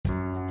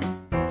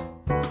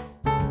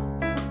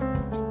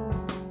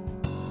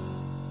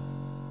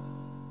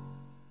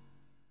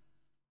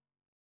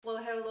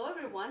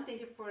everyone.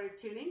 Thank you for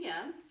tuning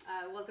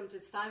in. Welcome to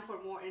It's Time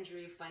for More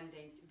Injury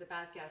Funding, the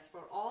podcast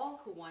for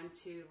all who want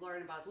to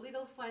learn about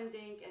legal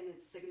funding and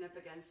its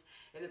significance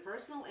in the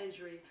personal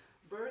injury,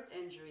 birth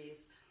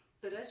injuries,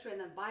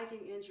 pedestrian and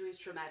biking injuries,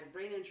 traumatic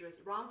brain injuries,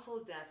 wrongful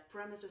death,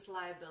 premises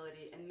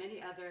liability, and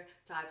many other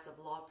types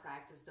of law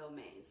practice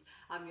domains.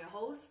 I'm your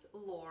host,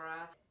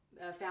 Laura,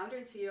 founder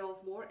and CEO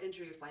of More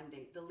Injury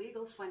Funding, the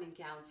legal funding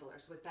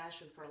counselors with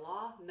passion for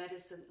law,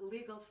 medicine,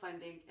 legal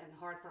funding, and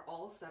heart for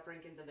all suffering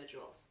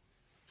individuals.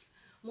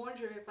 More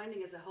Injury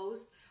Funding is a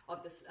host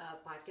of this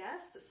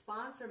podcast,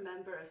 sponsor,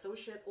 member,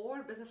 associate,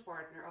 or business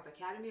partner of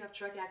Academy of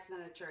Truck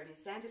Accident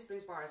Attorneys, Sandy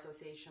Springs Bar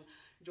Association,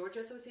 Georgia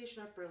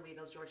Association of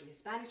Paralegals, Georgia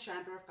Hispanic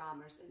Chamber of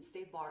Commerce, and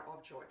State Bar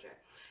of Georgia.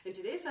 In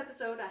today's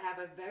episode, I have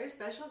a very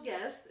special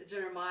guest,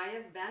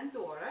 Jeremiah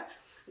Vandora,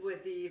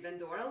 with the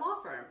Vandora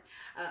Law Firm.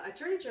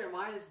 Attorney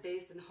Jeremiah is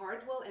based in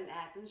Hartwell in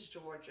Athens,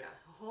 Georgia,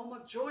 home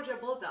of Georgia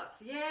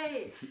Bulldogs.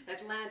 Yay!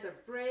 Atlanta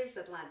Braves,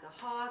 Atlanta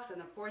Hawks, and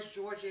of course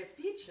Georgia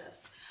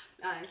Peaches.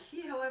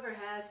 He, however,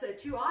 has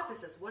two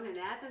offices, one in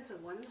Athens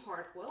and one in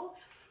Hartwell,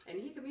 and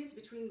he commutes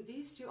between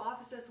these two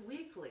offices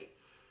weekly.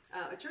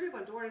 Attorney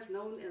Vandora is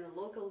known in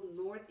the local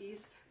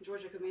Northeast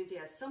Georgia community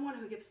as someone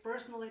who gives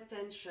personal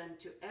attention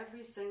to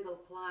every single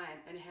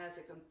client and has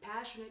a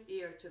compassionate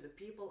ear to the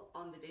people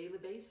on the daily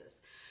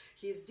basis.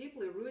 He is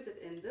deeply rooted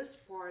in this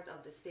part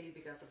of the state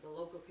because of the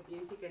local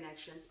community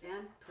connections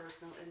and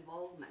personal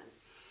involvement.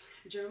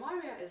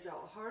 Jeremiah is a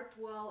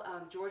Hartwell,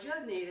 Georgia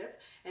native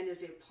and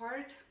is a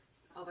part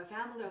of a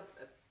family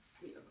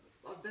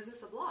of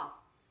business of law.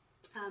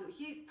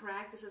 He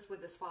practices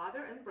with his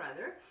father and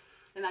brother.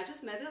 And I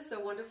just met his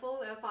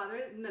wonderful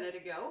father a minute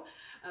ago,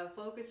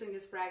 focusing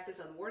his practice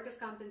on workers'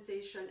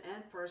 compensation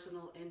and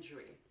personal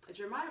injury.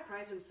 Jeremiah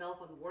prides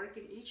himself on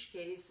working each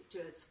case to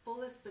its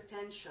fullest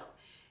potential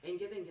and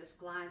giving his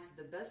clients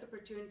the best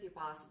opportunity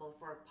possible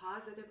for a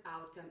positive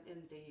outcome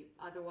in the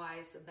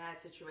otherwise bad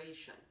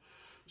situation.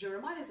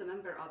 Jeremiah is a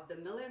member of the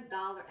 $1 Million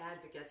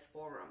Advocates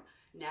Forum,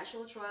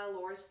 National Trial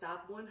Lawyers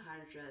Top 100,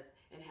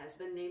 and has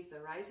been named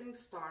the Rising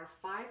Star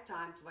 5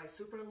 times by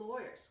Super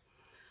Lawyers.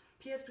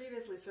 He has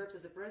previously served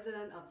as the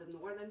president of the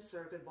Northern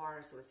Circuit Bar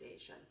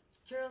Association.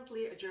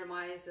 Currently,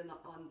 Jeremiah is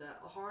on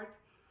the Hart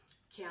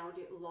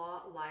County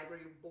Law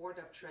Library Board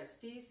of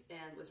Trustees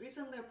and was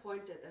recently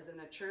appointed as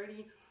an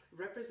attorney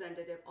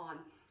representative on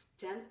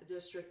 10th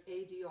District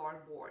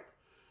ADR Board.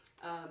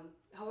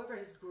 However,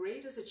 his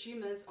greatest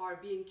achievements are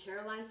being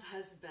Caroline's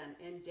husband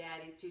and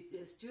daddy to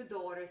his two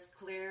daughters,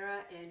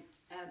 Clara and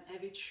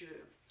Evie True.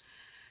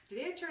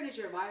 Today, Attorney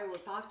Jeremiah will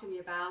talk to me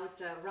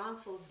about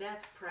wrongful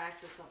death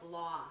practice of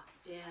law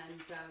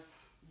and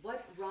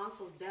what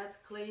wrongful death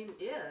claim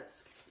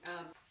is.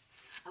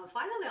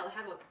 Finally, I'll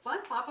have a fun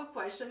pop-up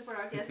question for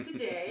our guest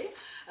today.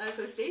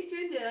 So stay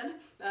tuned in,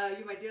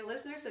 you my dear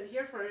listeners, and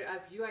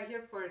you are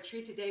here for a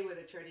treat today with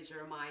Attorney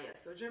Jeremiah.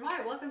 So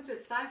Jeremiah, welcome to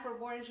It's Time for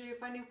More Injury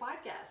Funding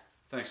podcast.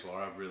 Thanks,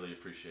 Laura. I really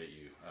appreciate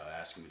you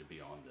asking me to be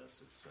on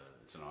this.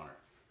 It's an honor.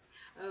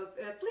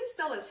 Please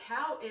tell us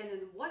how and in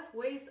what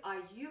ways are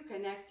you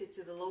connected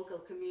to the local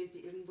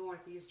community in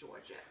Northeast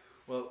Georgia?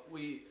 Well,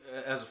 we,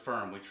 as a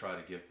firm, we try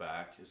to give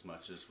back as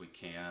much as we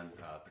can.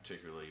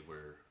 Particularly,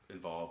 we're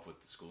involved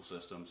with the school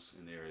systems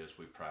in the areas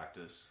we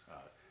practice.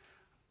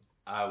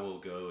 I will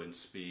go and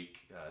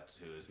speak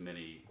to as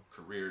many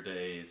career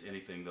days,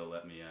 anything they'll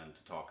let me in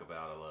to talk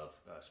about. I love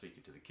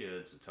speaking to the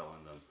kids and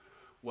telling them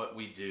what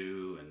we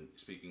do and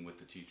speaking with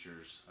the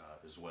teachers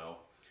as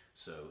well.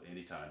 So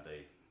anytime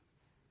they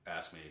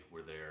ask me,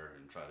 we're there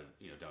and try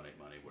to donate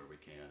money where we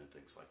can and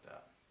things like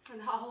that. And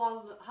how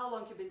long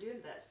have you been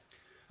doing this?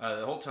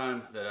 The whole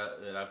time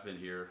that I've been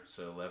here,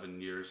 so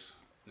 11 years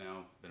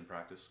now, been in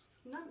practice.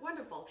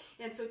 Wonderful.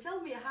 And so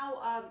tell me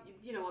how,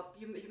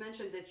 you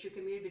mentioned that you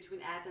commute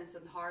between Athens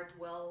and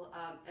Hartwell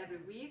every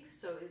week.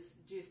 So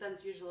do you spend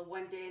usually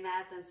one day in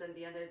Athens and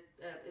the other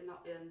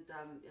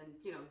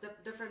in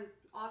different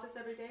office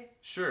every day?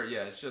 Sure,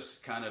 yeah. It's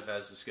just kind of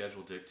as the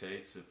schedule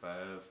dictates. If I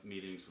have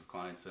meetings with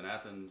clients in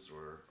Athens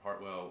or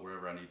Hartwell,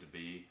 wherever I need to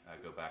be,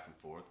 I go back and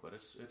forth, but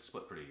it's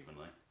split pretty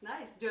evenly.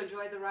 Nice. Do you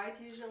enjoy the ride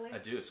usually? I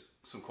do. It's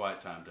some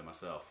quiet time to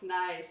myself.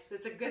 Nice.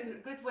 It's a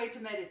good way to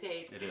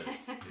meditate. It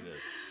is. It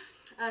is.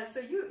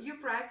 So you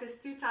practice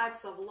two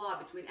types of law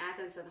between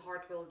Athens and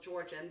Hartwell,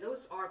 Georgia, and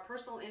those are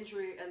personal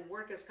injury and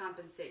workers'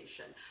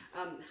 compensation.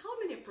 How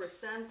many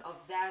percent of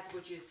that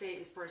would you say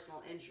is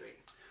personal injury?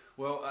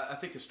 Well, I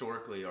think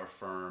historically our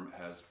firm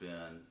has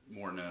been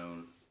more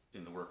known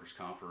in the workers'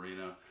 comp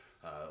arena.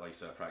 Like I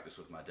said, I practiced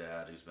with my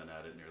dad, who's been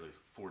at it nearly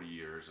 40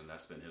 years, and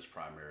that's been his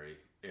primary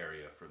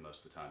area for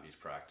most of the time he's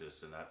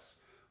practiced, and that's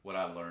what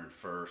I learned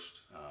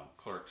first.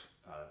 Clerked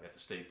at the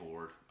state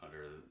board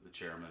under the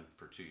chairman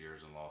for 2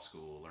 years in law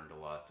school, learned a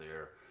lot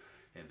there.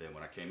 And then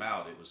when I came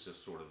out, it was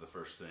just sort of the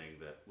first thing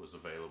that was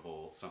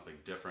available, something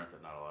different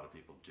that not a lot of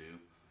people do.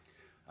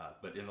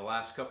 But in the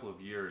last couple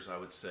of years, I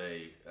would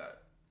say,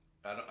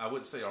 I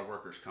wouldn't say our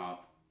workers'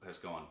 comp has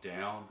gone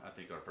down. I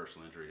think our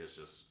personal injury has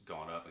just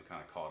gone up and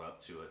kind of caught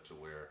up to it to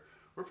where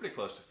we're pretty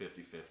close to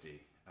 50-50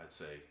 I'd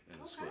say, in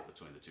the split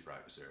between the two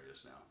practice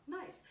areas now.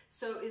 Nice.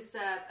 So is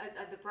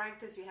at the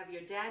practice you have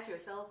your dad,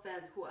 yourself,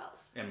 and who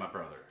else? And my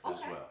brother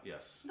as well,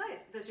 yes.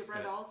 Nice. Does your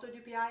brother also do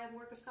PI and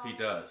workers' comp? He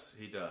does.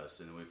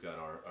 And then we've got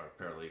our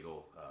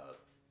paralegal,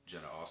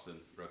 Jenna Austin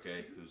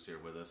Roque, who's here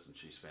with us, and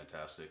she's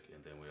fantastic.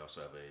 And then we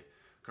also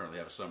currently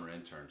have a summer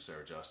intern,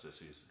 Sarah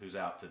Justice, who's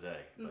out today,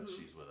 but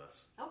she's with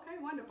us. Okay,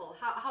 wonderful.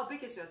 How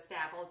big is your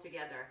staff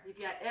altogether? You've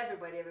got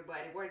everybody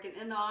working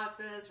in the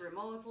office,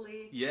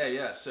 remotely?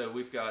 Yeah. So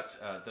we've got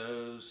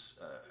those,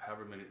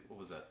 however many, what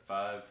was that,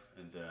 5?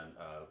 And then,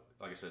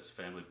 like I said, it's a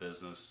family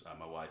business.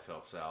 My wife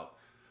helps out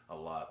a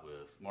lot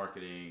with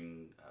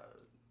marketing,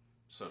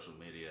 social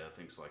media,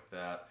 things like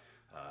that.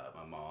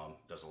 My mom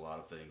does a lot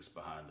of things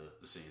behind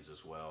the scenes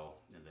as well.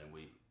 And then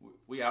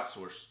we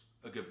outsource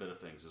a good bit of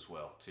things as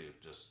well too,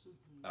 just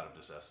out of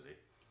necessity.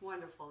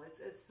 Wonderful.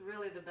 It's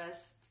really the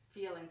best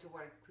feeling to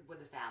work with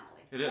a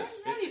family. It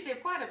is. And you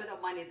save quite a bit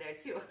of money there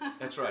too.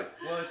 That's right.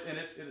 Well,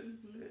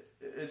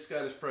 it's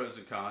got its pros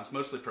and cons,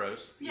 mostly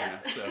pros.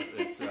 Yes.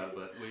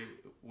 But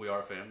we are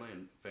a family,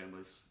 and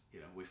families,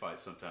 we fight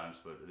sometimes,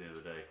 but at the end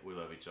of the day, we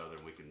love each other,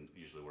 and we can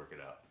usually work it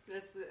out.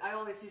 I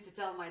always used to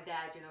tell my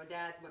dad,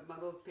 Dad, my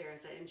both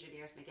parents are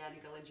engineers,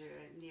 mechanical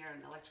engineer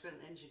and electrical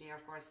engineer.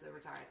 Of course, they're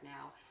retired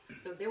now.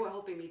 So they were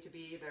hoping me to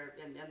be either,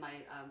 and my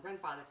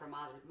grandfather from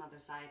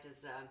mother's side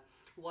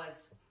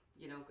was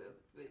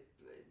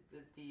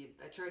the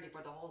attorney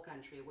for the whole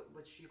country,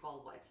 which you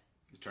call what?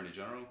 Attorney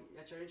General?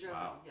 Attorney General,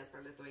 wow. Yes,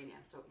 for Lithuania.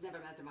 So never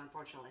met him,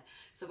 unfortunately.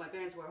 So my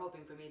parents were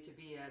hoping for me to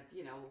be,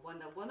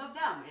 one of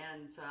them,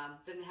 and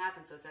didn't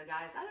happen. So I said,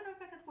 guys, I don't know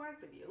if I could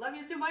work with you. Love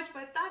you too much,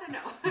 but I don't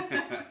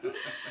know.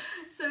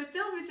 So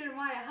tell me,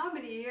 Jeremiah, how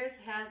many years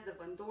has the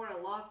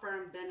Bandura law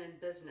firm been in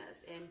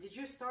business? And did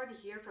you start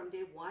here from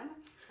day one?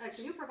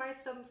 Can you provide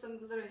some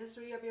little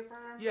history of your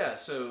firm? Yeah,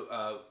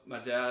 so my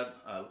dad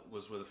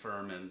was with a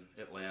firm in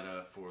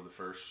Atlanta for the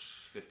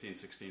first 15,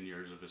 16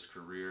 years of his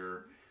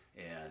career,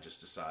 and just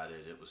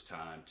decided it was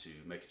time to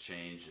make a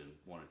change and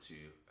wanted to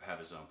have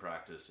his own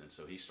practice. And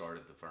so he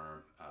started the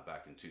firm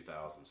back in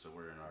 2000. So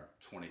we're in our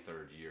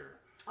 23rd year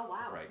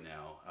right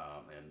now.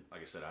 And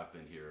like I said, I've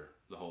been here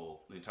the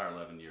entire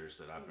 11 years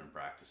that I've been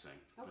practicing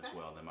as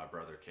well. And then my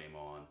brother came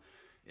on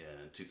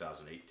in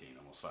 2018,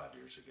 almost 5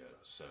 years ago.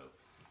 So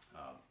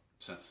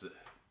since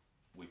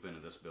we've been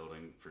in this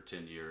building for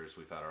 10 years,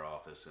 we've had our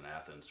office in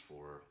Athens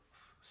for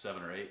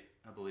 7 or 8,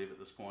 I believe, at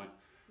this point.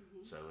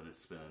 So, and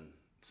it's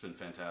been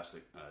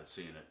fantastic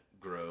seeing it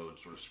grow and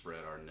sort of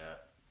spread our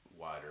net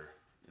wider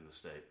in the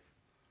state.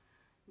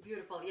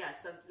 Beautiful,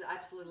 yes,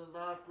 absolutely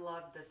love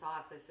this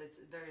office. It's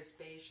very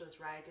spacious,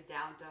 right?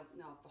 Downtown,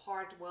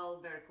 Hartwell,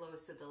 very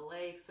close to the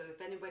lake. So if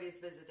anybody's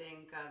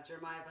visiting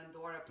Jeremiah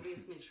Bandura,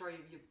 please make sure you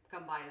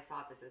come by his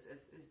office.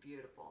 It's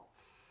beautiful.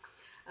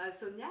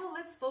 So now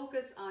let's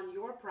focus on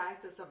your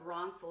practice of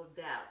wrongful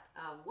death.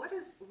 What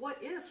is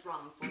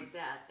wrongful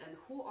death, and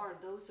who are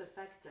those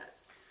affected?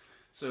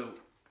 So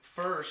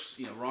first,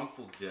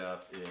 wrongful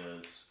death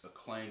is a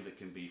claim that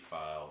can be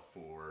filed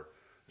for,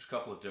 there's a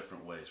couple of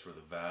different ways, for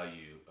the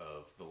value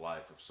of the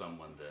life of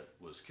someone that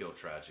was killed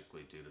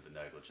tragically due to the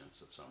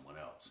negligence of someone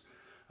else.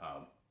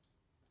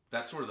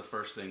 That's sort of the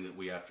first thing that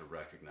we have to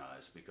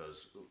recognize,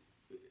 because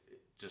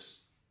just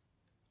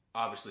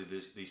obviously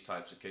these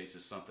types of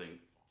cases, something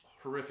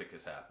horrific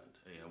has happened.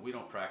 We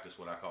don't practice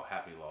what I call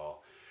happy law.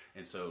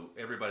 And so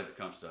everybody that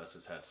comes to us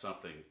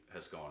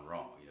has gone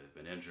wrong.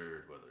 They've been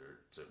injured, whether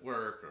it's at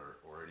work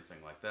or anything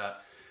like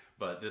that.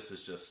 But this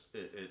is just,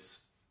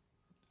 it's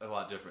a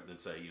lot different than,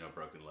 say,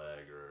 broken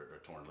leg or a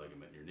torn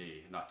ligament in your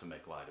knee. Not to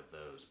make light of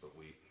those, but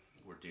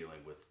we're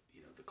dealing with,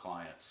 the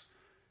clients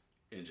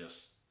in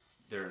just,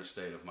 they're in a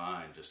state of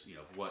mind, just,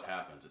 what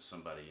happens. It's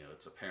somebody,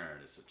 it's a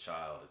parent, it's a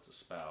child, it's a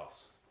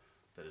spouse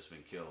that has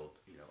been killed,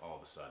 all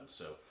of a sudden.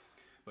 So,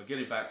 but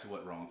getting back to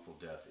what wrongful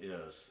death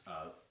is,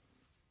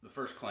 the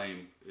first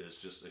claim is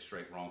just a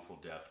straight wrongful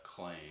death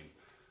claim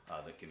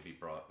that can be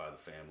brought by the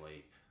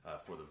family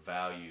for the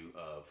value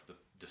of the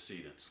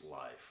decedent's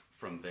life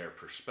from their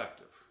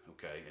perspective,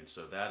 okay? And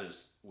so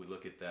we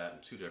look at that in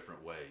two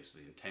different ways,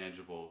 the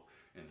intangible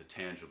and the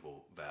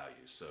tangible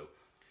values. So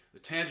the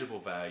tangible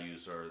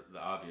values are the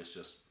obvious,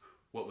 just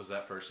what was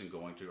that person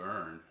going to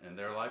earn in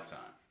their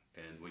lifetime?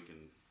 And we can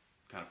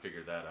kind of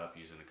figure that up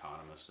using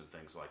economists and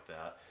things like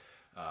that.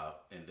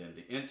 And then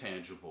the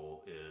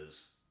intangible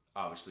is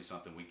obviously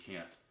something we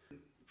can't,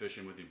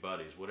 fishing with your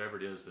buddies, whatever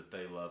it is that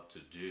they love to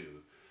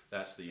do,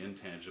 that's the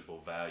intangible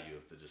value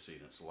of the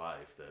decedent's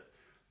life, that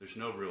there's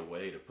no real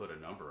way to put a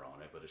number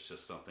on it, but it's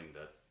just something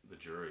that the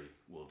jury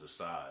will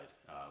decide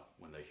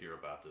when they hear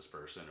about this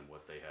person and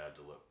what they had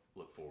to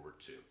look forward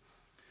to.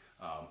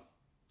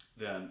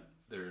 Then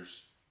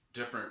there's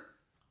different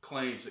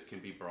claims that can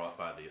be brought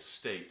by the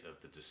estate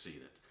of the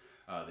decedent.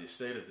 The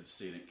estate of the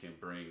decedent can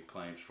bring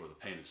claims for the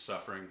pain and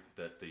suffering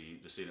that the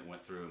decedent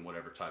went through in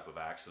whatever type of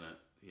accident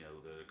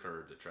that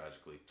occurred that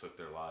tragically took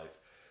their life,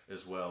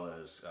 as well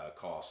as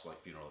costs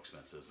like funeral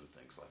expenses and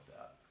things like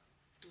that.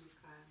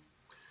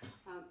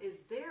 Okay. Is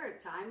there there a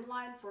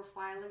timeline for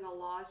filing a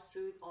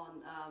lawsuit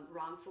on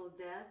wrongful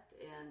death?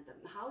 And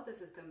how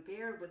does it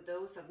compare with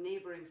those of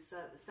neighboring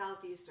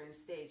southeastern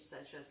states,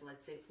 such as,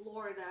 let's say,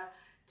 Florida,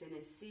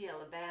 Tennessee,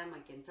 Alabama,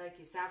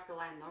 Kentucky, South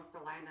Carolina, North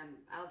Carolina, and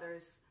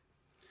others?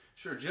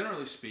 Sure.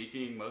 Generally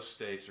speaking, most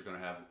states are going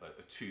to have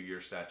a 2-year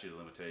statute of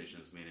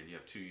limitations, meaning you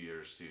have 2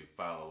 years to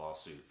file a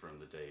lawsuit from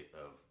the date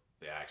of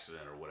the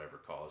accident or whatever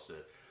caused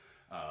it.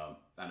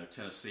 I know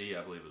Tennessee,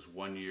 I believe, is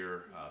 1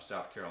 year.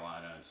 South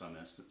Carolina, in some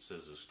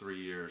instances, is 3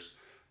 years.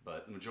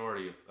 But the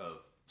majority of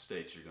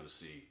states, you're going to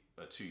see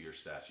a 2-year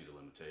statute of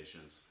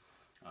limitations.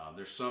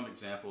 There's some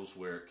examples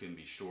where it can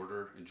be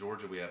shorter. In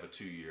Georgia, we have a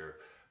 2-year,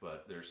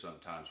 but there's some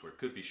times where it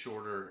could be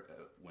shorter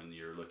when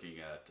you're looking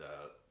at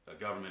a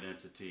government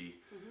entity,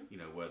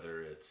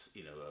 whether it's,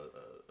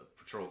 a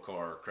patrol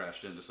car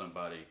crashed into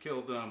somebody,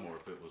 killed them, or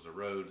if it was a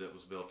road that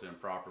was built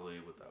improperly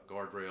without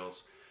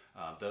guardrails.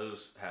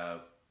 Those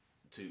have,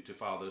 to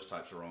file those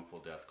types of wrongful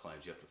death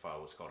claims, you have to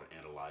file what's called an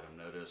ante litem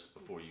notice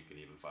before you can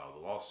even file the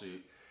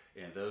lawsuit.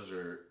 And those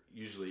are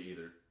usually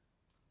either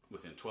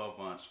within 12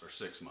 months or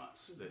 6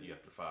 months that you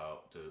have to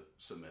file to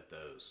submit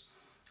those.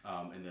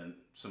 And then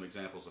some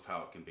examples of how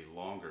it can be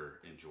longer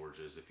in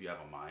Georgia is if you have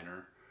a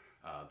minor,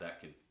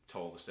 that can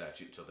toll the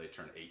statute until they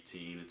turn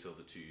 18, until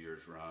the 2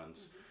 years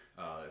runs,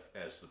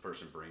 as the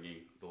person bringing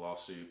the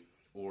lawsuit,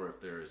 or if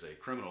there is a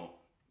criminal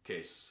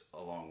case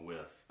along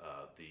with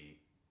the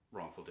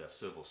wrongful death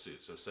civil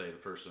suit. So say the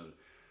person,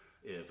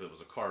 if it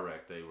was a car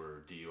wreck, they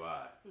were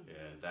DUI,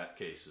 and that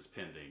case is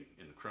pending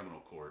in the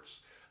criminal courts,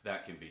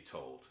 that can be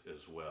tolled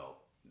as well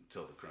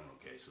until the criminal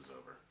case is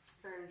over.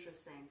 Very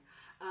interesting.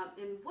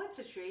 In what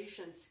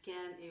situations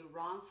can a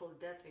wrongful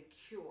death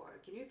occur?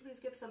 Can you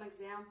please give some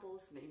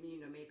examples?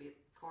 Maybe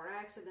car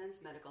accidents,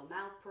 medical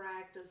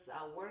malpractice,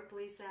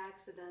 workplace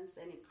accidents,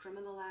 any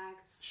criminal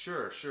acts?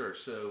 Sure.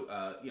 So,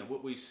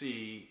 what we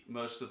see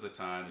most of the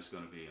time is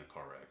going to be in a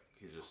car wreck,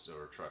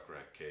 or a truck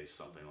wreck case,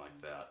 something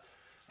like that.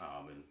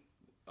 And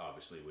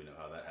obviously, we know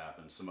how that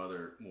happens. Some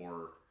other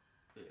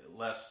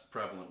less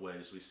prevalent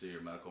ways we see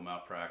are medical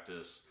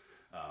malpractice,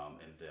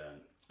 and then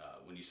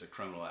when you say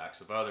criminal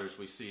acts of others,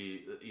 we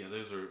see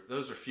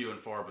those are few and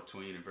far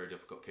between in very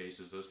difficult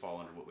cases. Those fall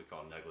under what we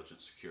call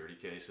negligent security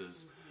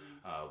cases,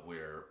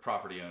 where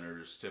property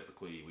owners,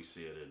 typically we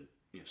see it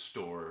in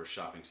stores,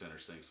 shopping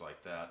centers, things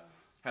like that,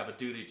 have a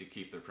duty to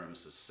keep their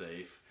premises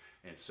safe.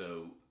 And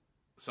so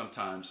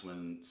sometimes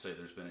when, say,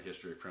 there's been a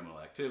history of criminal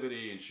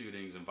activity and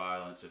shootings and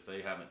violence, if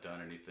they haven't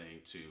done anything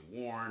to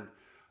warn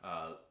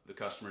the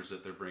customers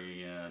that they're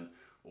bringing in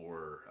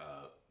or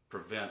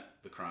prevent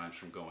the crimes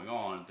from going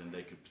on, then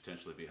they could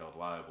potentially be held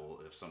liable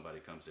if somebody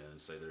comes in and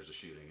say there's a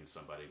shooting and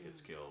somebody gets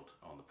killed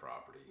on the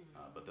property.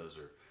 But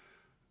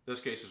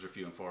those cases are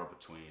few and far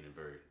between and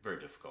very, very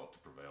difficult to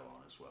prevail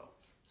on as well.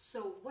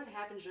 So what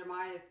happens,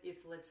 Jeremiah, if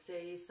let's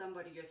say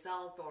somebody,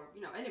 yourself, or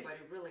anybody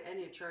really,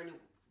 any attorney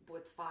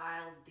would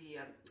file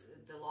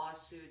the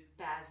lawsuit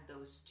past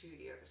those 2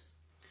 years?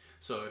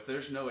 So if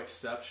there's no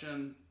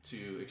exception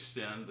to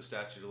extend the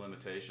statute of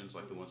limitations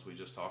like the ones we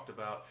just talked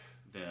about,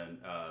 then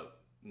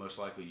most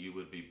likely you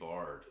would be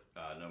barred,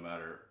 no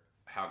matter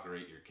how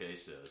great your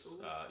case is,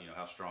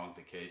 how strong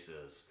the case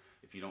is.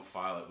 If you don't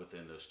file it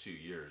within those 2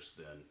 years,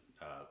 then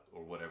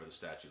or whatever the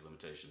statute of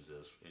limitations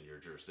is in your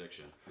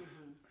jurisdiction,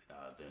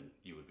 then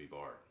you would be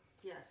barred.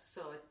 Yes,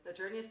 so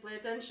attorneys pay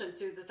attention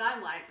to the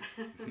timeline.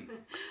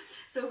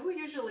 So who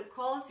usually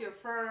calls your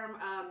firm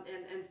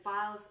and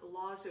files a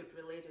lawsuit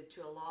related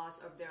to a loss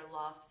of their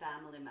loved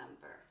family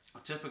member?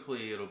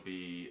 Typically, it'll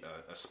be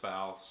a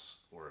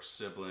spouse or a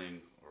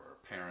sibling or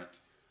a parent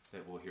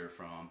that we'll hear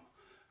from.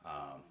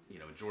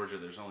 In Georgia,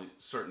 there's only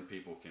certain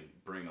people can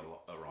bring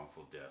a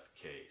wrongful death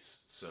case.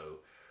 So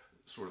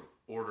sort of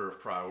order of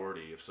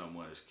priority, if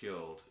someone is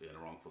killed and a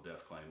wrongful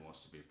death claim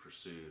wants to be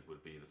pursued,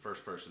 would be the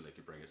first person they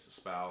could bring is the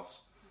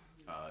spouse.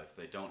 If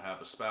they don't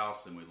have a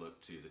spouse, then we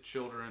look to the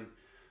children.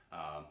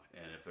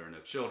 And if there are no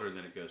children,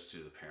 then it goes to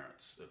the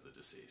parents of the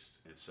deceased.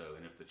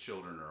 And if the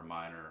children are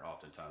minor,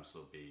 oftentimes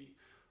there'll be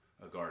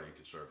a guardian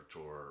conservator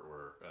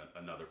or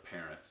another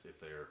parent. If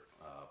they're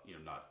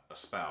not a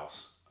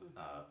spouse,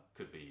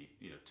 could be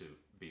to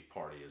be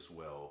party as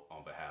well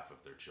on behalf of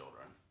their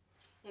children.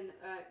 And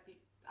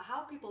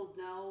how people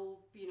know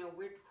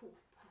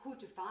who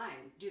to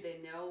find? Do they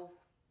know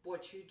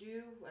what you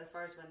do as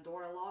far as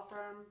Vendora Law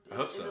Firm in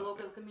the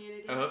local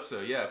community? I hope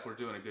so. Yeah, if we're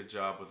doing a good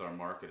job with our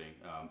marketing,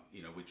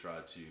 we try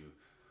to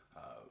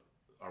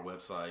our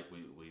website.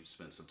 We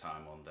spend some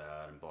time on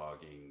that and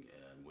blogging,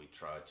 and we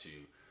try to.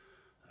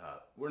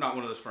 We're not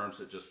one of those firms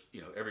that just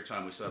every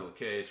time we settle a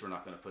case, we're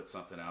not going to put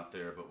something out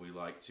there, but we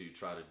like to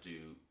try to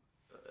do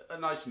a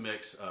nice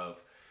mix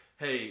of,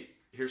 hey,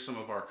 here's some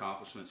of our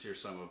accomplishments, here's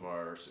some of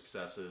our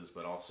successes,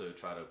 but also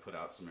try to put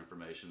out some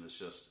information that's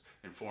just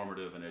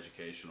informative and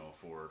educational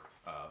for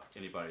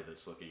anybody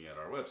that's looking at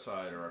our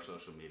website or our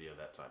social media,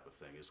 that type of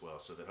thing as well,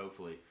 so that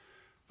hopefully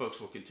folks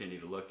will continue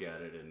to look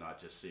at it and not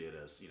just see it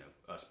as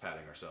us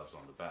patting ourselves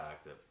on the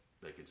back, that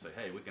they can say,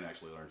 hey, we can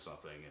actually learn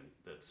something and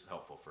that's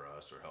helpful for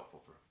us or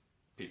helpful for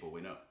people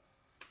we know.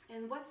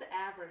 And what's the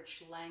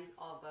average length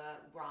of a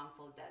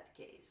wrongful death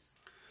case?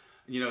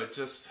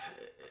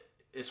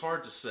 It's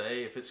hard to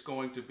say. If it's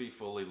going to be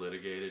fully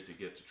litigated to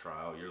get to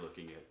trial, you're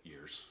looking at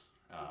years,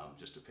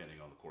 just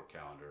depending on the court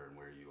calendar and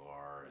where you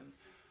are and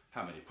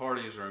how many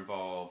parties are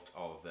involved,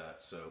 all of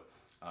that. So,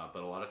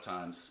 but a lot of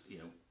times,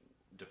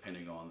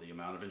 depending on the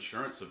amount of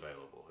insurance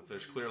available, if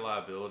there's clear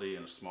liability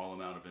and a small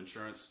amount of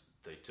insurance,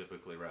 they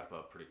typically wrap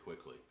up pretty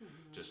quickly,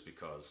 just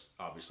because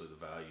obviously the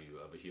value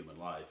of a human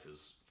life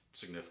is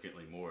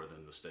significantly more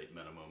than the state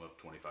minimum of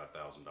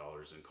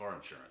 $25,000 in car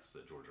insurance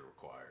that Georgia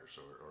requires,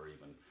 or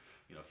even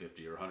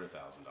 $50,000 or $100,000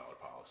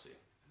 policy.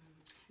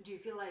 Do you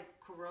feel like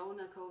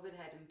COVID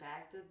had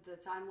impacted the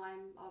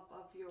timeline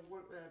of your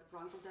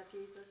wrongful death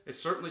cases? It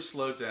certainly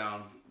slowed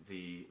down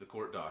the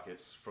court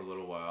dockets for a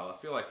little while.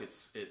 I feel like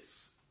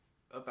it's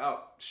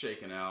about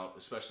shaken out,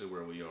 especially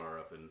where we are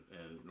up in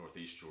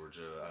Northeast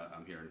Georgia.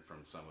 I'm hearing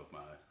from some of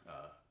my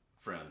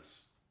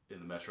friends in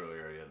the metro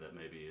area that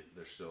maybe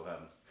they're still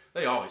having.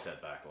 They always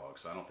had backlogs,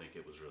 so I don't think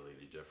it was really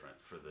any different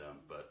for them.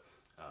 But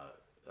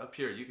up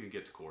here, you can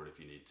get to court if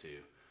you need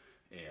to.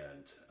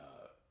 And,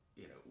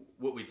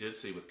 what we did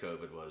see with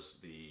COVID was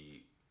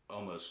the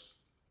almost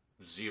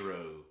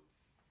zero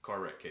car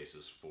wreck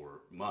cases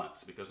for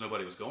months because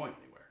nobody was going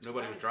anywhere.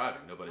 Nobody was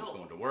driving. Nobody was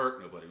going to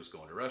work. Nobody was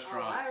going to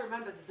restaurants. I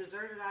remember the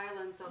deserted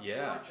island of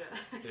Georgia.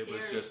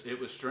 It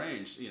was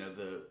strange.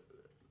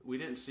 We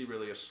didn't see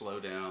really a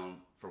slowdown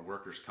for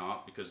workers'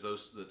 comp because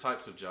the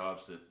types of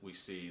jobs that we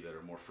see that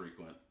are more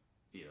frequent,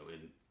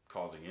 in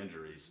causing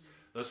injuries,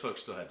 those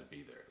folks still had to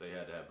be there. They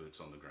had to have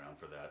boots on the ground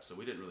for that. So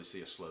we didn't really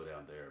see a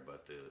slowdown there,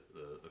 but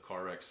the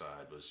car wreck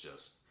side was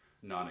just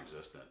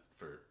non-existent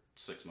for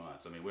 6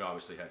 months. I mean, we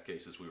obviously had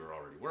cases we were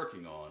already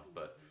working on,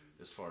 but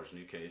as far as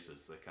new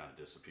cases, they kind of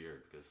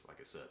disappeared because, like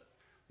I said,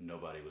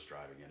 nobody was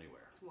driving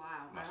anywhere.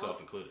 Wow. Myself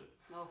included.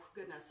 Oh,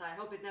 goodness. I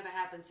hope it never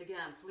happens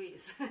again,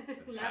 please.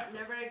 Exactly.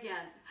 Never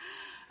again.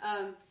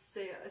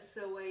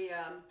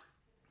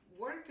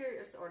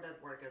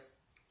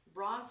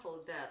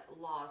 Wrongful death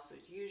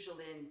lawsuit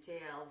usually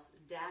entails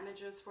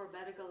damages for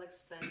medical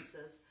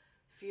expenses,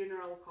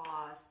 funeral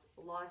costs,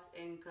 lost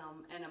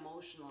income, and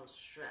emotional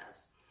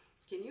stress.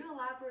 Can you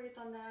elaborate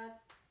on that?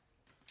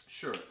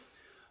 Sure.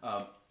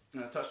 And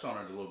I touched on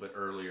it a little bit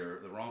earlier.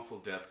 The wrongful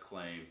death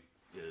claim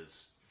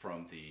is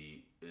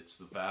it's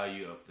the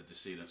value of the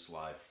decedent's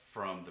life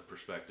from the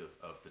perspective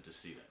of the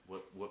decedent.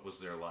 What was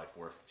their life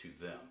worth to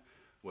them,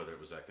 whether it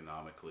was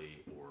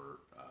economically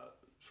or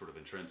sort of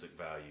intrinsic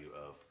value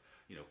of,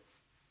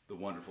 the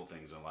wonderful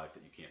things in life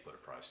that you can't put a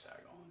price tag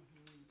on.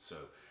 So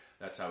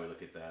that's how we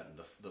look at that, and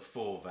the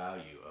full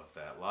value of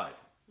that life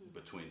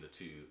between the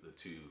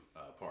two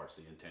parts,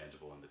 the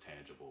intangible and the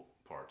tangible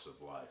parts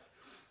of life.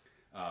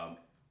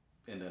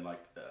 And then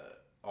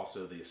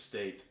also the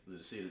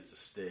decedent's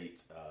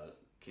estate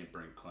can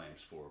bring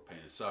claims for pain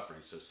and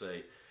suffering. So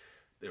say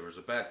there was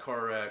a bad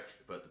car wreck,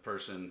 but the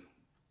person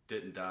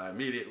didn't die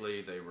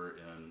immediately. They were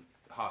in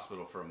the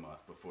hospital for a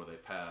month before they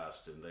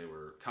passed, and they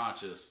were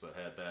conscious but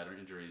had bad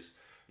injuries.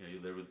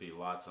 There would be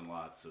lots and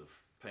lots of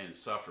pain and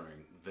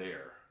suffering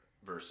there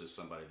versus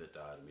somebody that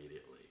died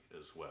immediately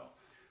as well.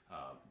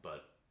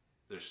 But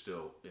there's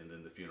still, and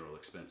then the funeral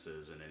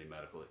expenses and any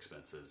medical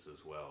expenses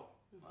as well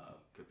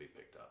could be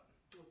picked up.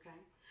 Okay.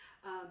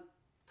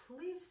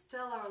 Please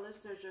tell our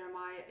listeners,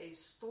 Jeremiah, a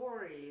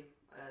story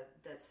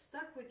that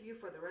stuck with you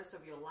for the rest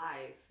of your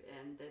life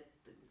and that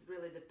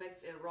really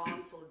depicts a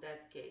wrongful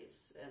death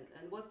case.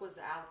 And what was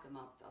the outcome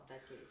of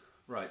that case?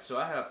 Right. So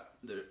I have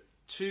the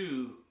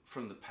two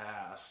from the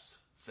past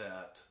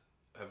that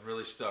have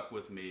really stuck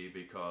with me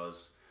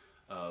because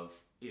of,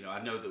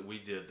 I know that we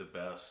did the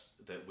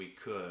best that we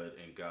could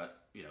and got,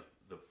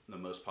 the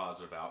most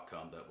positive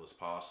outcome that was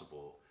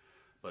possible.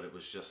 But it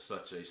was just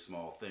such a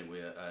small thing.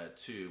 I had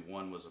two.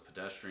 One was a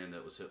pedestrian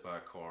that was hit by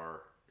a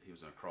car. He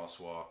was in a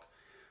crosswalk.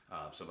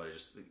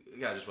 The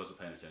guy just wasn't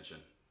paying attention,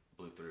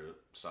 blew through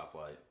a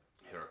stoplight,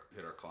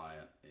 hit our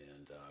client,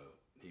 and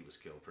he was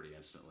killed pretty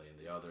instantly. And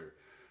the other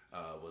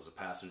was a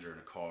passenger in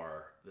a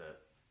car that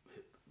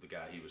hit the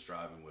guy he was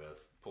driving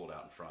with, pulled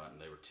out in front,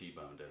 and they were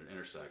T-boned at an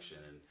intersection,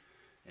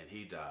 and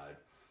he died.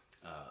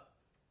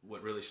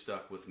 What really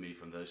stuck with me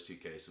from those two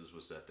cases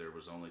was that there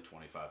was only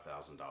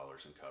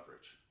 $25,000 in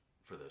coverage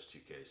for those two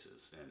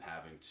cases, and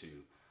having to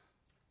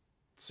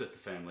sit the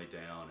family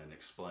down and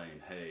explain,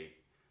 hey,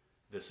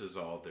 this is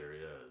all there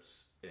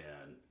is.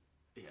 And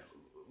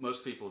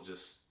most people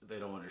they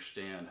don't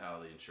understand how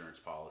the insurance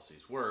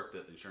policies work,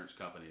 that the insurance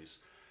companies,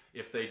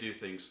 if they do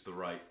things the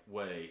right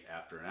way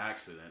after an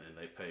accident and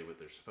they pay what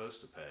they're supposed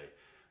to pay,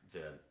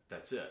 then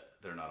that's it.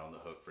 They're not on the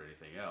hook for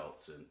anything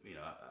else. And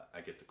I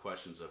get the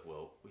questions of,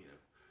 well,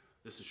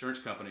 this insurance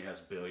company has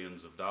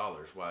billions of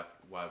dollars. Why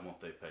won't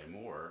they pay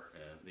more?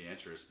 And the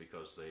answer is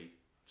because they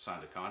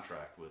signed a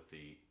contract with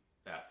the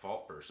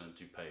at-fault person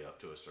to pay up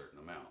to a certain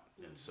amount.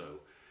 And so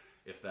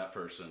if that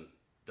person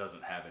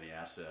doesn't have any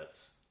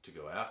assets to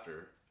go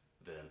after,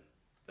 then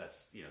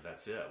that's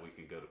it. We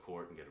can go to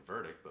court and get a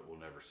verdict, but we'll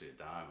never see a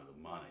dime of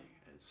the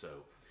money. And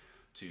so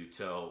to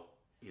tell,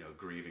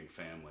 grieving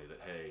family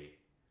that, hey,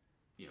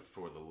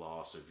 for the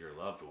loss of your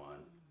loved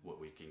one, what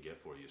we can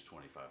get for you is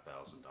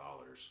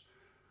 $25,000,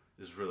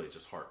 is really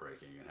just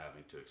heartbreaking, and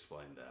having to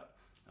explain that.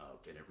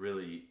 And it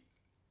really,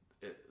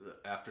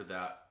 after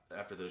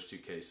those two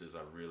cases,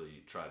 I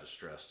really try to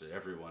stress to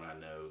everyone I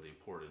know the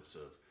importance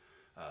of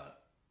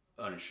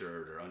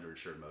uninsured or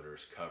underinsured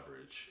motorist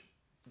coverage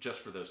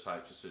just for those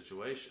types of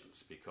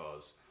situations,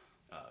 because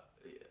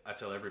I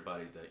tell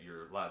everybody that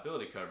your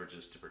liability coverage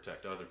is to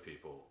protect other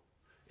people,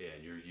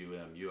 and your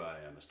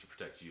UIM is to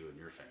protect you and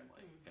your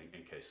family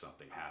in case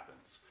something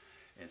happens.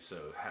 And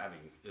so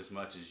having as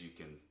much as you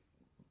can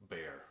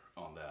bear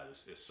on that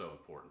is so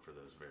important for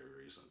those very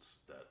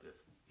reasons, that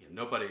if,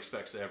 nobody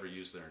expects to ever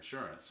use their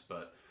insurance,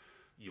 but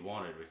you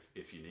want it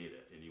if you need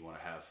it, and you want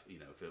to have,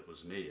 if it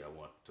was me, I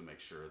want to make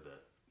sure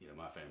that,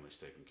 my family's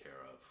taken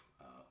care of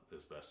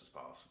as best as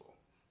possible.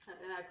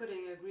 And I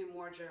couldn't agree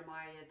more,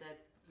 Jeremiah,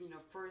 that,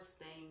 first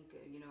thing,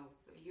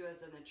 you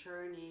as an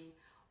attorney,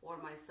 or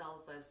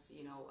myself as,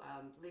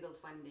 legal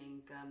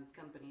funding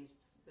companies,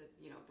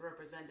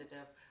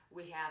 representative,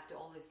 we have to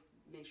always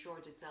make sure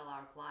to tell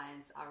our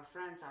clients, our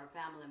friends, our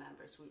family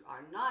members who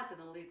are not in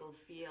the legal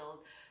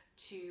field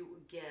to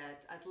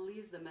get at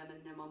least the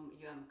minimum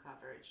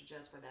coverage,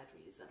 just for that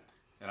reason.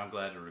 And I'm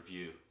glad to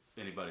review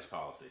anybody's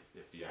policy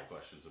if you Yes. have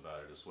questions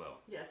about it as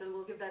well. Yes, and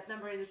we'll give that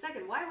number in a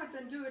second. Why would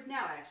then do it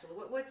now, actually?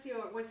 What's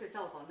your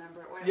telephone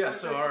number?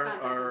 So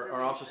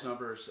our office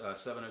number is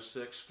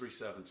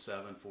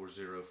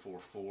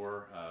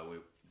 706-377-4044.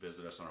 We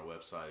visit us on our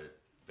website at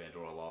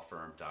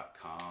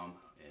vandoralawfirm.com,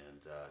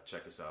 and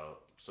check us out on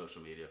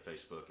social media,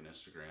 Facebook and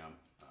Instagram.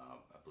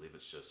 I believe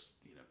it's just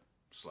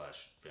 /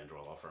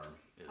 Vandora Law Firm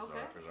is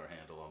our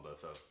handle on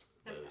both of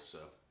those.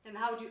 So. And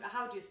how do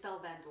you spell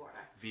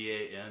Vandora?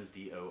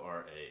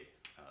 Vandora.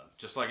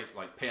 Just like it's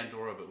like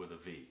Pandora, but with a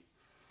V.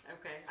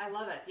 Okay, I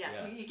love it. Yes,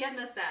 Yeah. you can't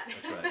miss that.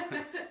 That's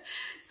right.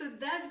 So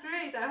that's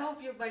great. I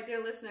hope you, my dear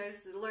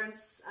listeners, learn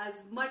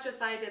as much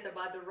as I did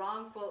about the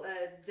wrongful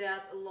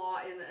death law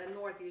in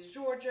Northeast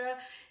Georgia.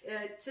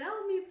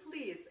 Tell me,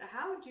 please,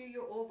 how do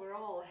you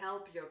overall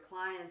help your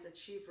clients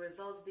achieve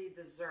results they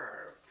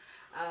deserve?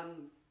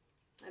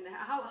 And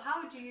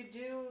how do you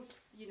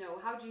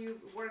how do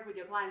you work with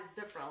your clients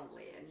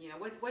differently? And,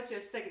 what's your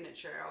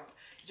signature of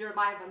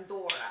Jeremiah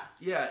Vandora?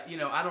 Yeah,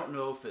 I don't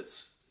know if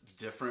it's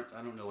different.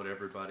 I don't know what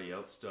everybody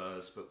else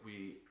does, but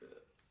we,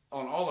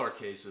 on all our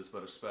cases,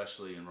 but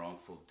especially in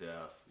wrongful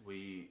death,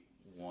 we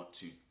want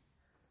to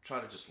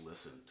try to just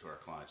listen to our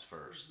clients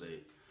first.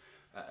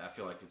 I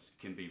feel like it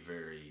can be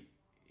very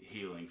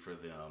healing for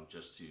them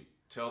just to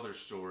tell their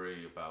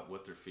story about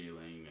what they're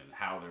feeling and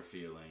how they're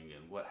feeling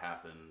and what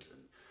happened, and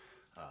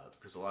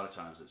because a lot of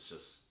times it's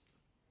just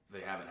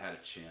they haven't had a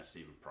chance to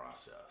even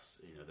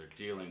process. They're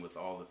dealing with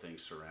all the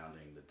things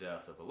surrounding the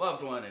death of a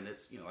loved one, and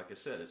it's, like I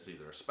said, it's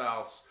either a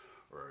spouse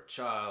or a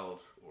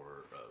child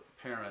or a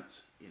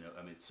parent.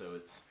 So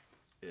it's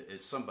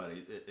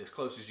somebody as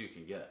close as you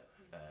can get,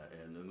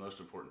 and the most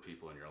important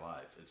people in your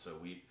life. And so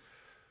we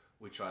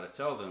try to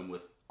tell them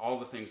with all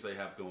the things they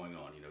have going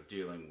on.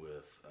 Dealing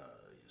with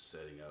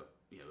setting up,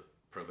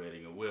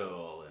 probating a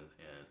will, and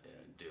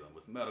dealing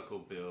with medical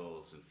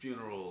bills and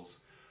funerals.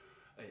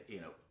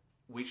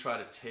 We try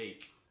to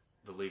take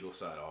the legal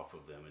side off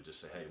of them and just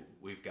say, hey,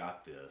 we've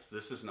got this.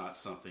 This is not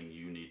something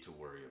you need to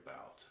worry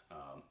about.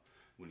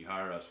 When you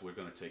hire us, we're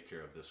going to take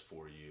care of this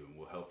for you, and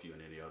we'll help you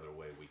in any other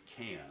way we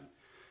can.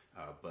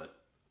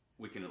 But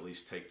we can at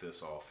least take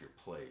this off your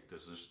plate,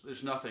 because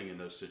there's nothing in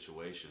those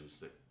situations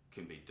that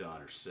can be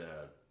done or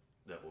said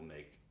that will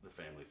make the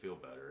family feel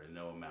better, and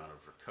no amount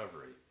of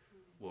recovery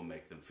will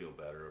make them feel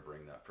better or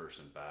bring that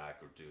person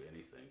back or do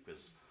anything,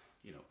 because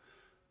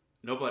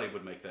nobody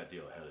would make that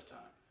deal ahead of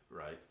time,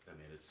 right? I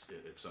mean, it's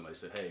if somebody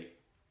said, hey,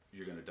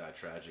 you're going to die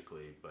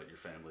tragically, but your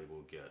family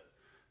will get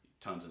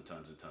tons and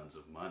tons and tons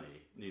of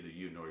money, neither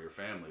you nor your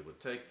family would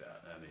take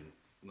that. I mean,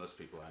 most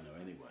people I know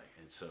anyway.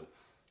 And so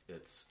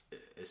it's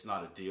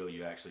not a deal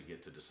you actually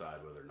get to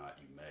decide whether or not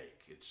you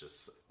make. It's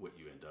just what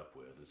you end up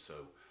with. And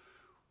so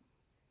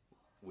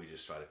we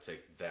just try to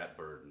take that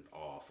burden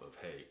off of,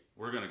 hey,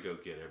 we're going to go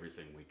get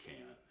everything we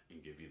can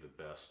and give you the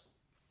best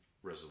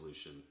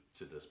resolution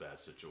to this bad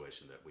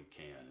situation that we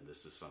can. And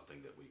this is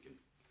something that we can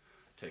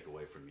take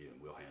away from you,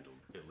 and we'll handle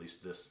at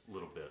least this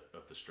little bit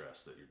of the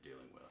stress that you're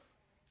dealing with.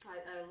 I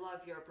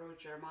love your approach,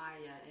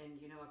 Jeremiah, and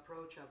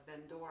approach of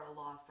Vandora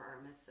Law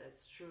Firm.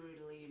 It's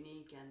truly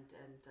unique and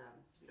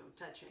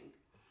touching.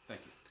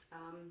 Thank you.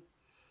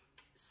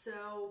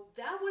 So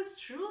that was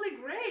truly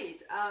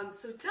great.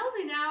 So tell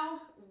me now,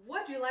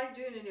 what do you like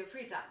doing in your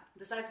free time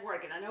besides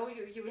working? I know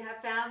you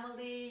have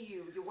family,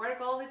 you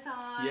work all the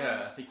time.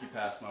 Yeah, I think you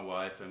passed my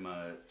wife and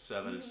my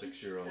 7 and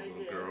 6-year-old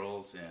little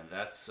girls, and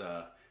that's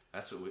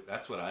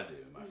what I do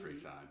in my free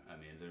time. I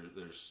mean,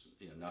 there's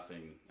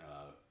nothing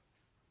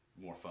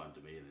more fun to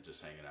me than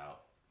just hanging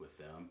out with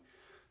them.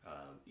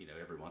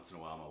 Every once in a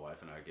while, my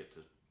wife and I get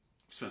to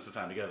spend some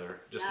time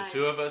together, just Nice. the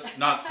two of us.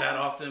 Not that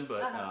often,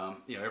 but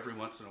every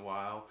once in a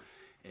while.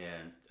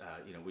 And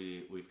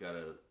we've got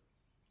a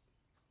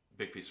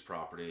big piece of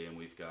property, and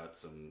we've got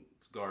some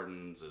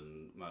gardens,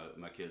 and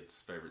my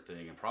kid's favorite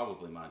thing, and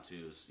probably mine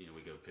too, is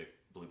we go pick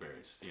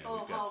blueberries. We've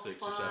got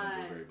 6 or 7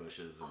 blueberry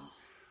bushes, and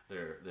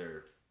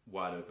they're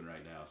wide open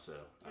right now. So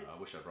I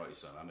wish I brought you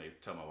some. I may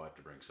tell my wife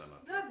to bring some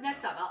up.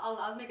 Next time,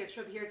 I'll make a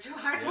trip here to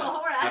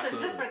Hartwell or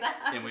Athens just for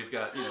that. And we've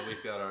got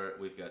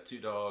 2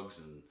 dogs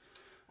and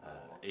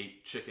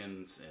 8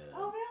 chickens and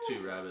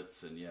 2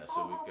 rabbits, and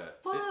so we've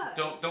got.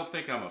 Don't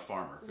think I'm a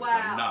farmer. Wow.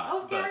 I'm not.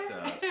 Okay.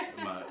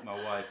 But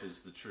my wife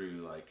is the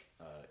true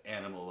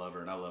animal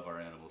lover, and I love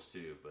our animals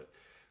too. But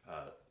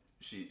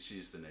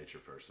she's the nature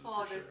person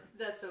for sure.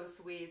 That's so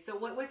sweet. So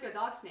what's your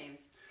dog's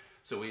names?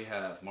 So we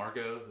have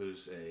Margot,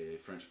 who's a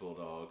French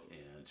bulldog,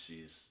 and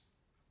she's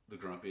the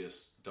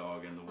grumpiest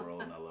dog in the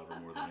world, and I love her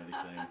more than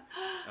anything.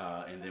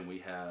 And then we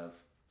have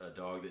a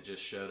dog that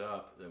just showed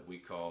up that we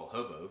call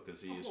Hobo,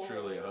 because he is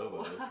truly a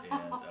hobo,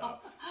 and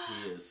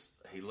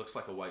he looks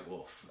like a white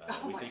wolf.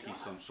 We think he's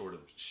some sort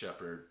of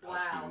shepherd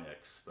husky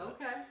mix, but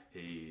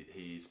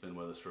he's been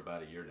with us for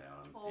about a year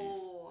now, and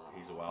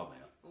he's a wild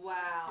man.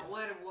 Wow,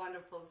 what a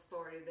wonderful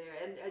story there.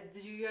 And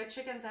do your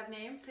chickens have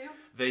names too?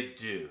 They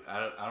do.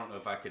 I don't know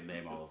if I could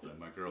name all of them.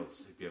 My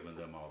girl's given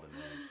them all the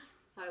names.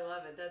 I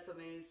love it. That's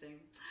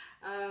amazing.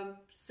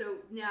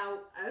 So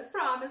now, as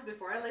promised,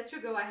 before I let you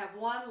go, I have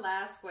one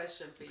last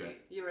question for you.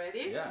 You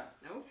ready? Yeah.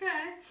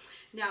 Okay.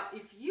 Now,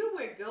 if you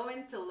were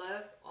going to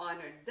live on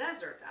a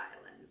desert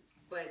island,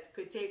 but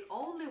could take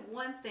only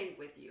one thing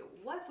with you,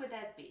 what would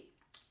that be?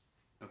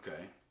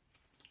 Okay.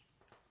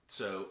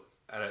 So,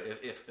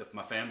 if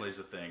my family's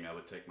a thing, I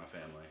would take my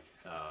family.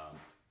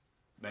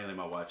 Mainly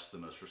my wife's the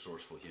most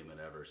resourceful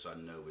human ever, so I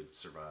know we'd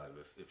survive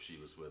if she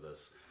was with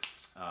us.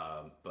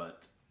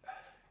 But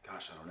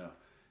gosh, I don't know.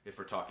 If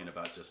we're talking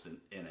about just an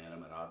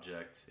inanimate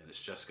object and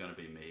it's just going to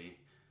be me,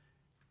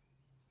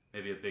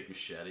 maybe a big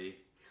machete.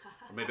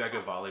 Or maybe I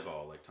go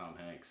volleyball like Tom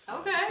Hanks.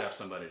 Okay. Just to have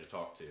somebody to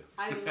talk to.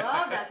 I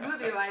love that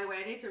movie, by the way.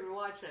 I need to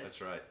rewatch it.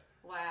 That's right.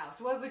 Wow.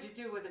 So what would you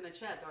do with a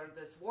machete or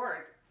this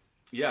word?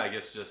 Yeah, I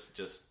guess just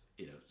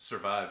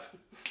survive.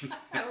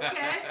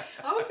 Okay.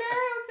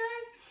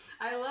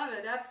 I love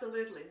it,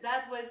 absolutely.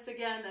 That was,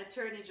 again,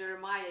 Attorney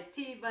Jeremiah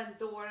T.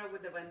 Vandora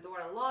with the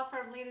Vandora Law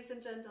Firm. Ladies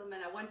and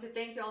gentlemen, I want to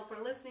thank you all for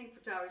listening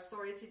to our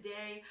story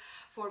today.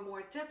 For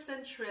more tips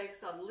and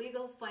tricks on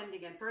legal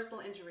funding and personal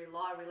injury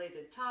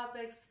law-related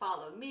topics,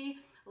 follow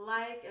me,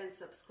 like, and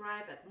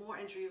subscribe at More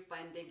Injury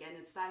Funding. And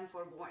it's time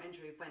for More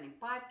Injury Funding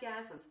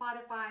Podcast on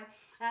Spotify,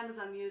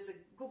 Amazon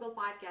Music, Google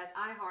Podcasts,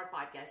 iHeart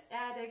Podcast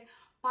Addict,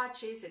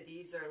 Podchaser,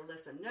 Deezer,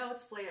 Listen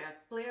Notes, Player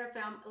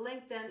FM,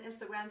 LinkedIn,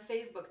 Instagram,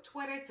 Facebook,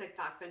 Twitter,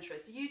 TikTok,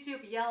 Pinterest,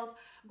 YouTube, Yelp,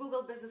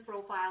 Google Business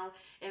Profile,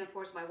 and of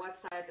course my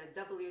website at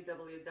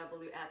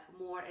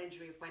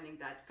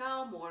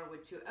www.moreinjuryfunding.com, more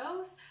with 2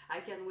 O's.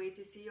 I can't wait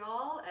to see you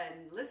all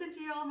and listen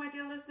to you all, my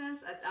dear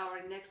listeners, at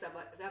our next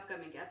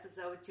upcoming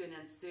episode. Tune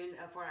in soon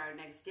for our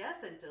next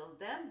guest. Until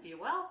then, be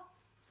well.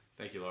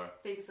 Thank you, Laura.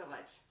 Thank you so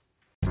much.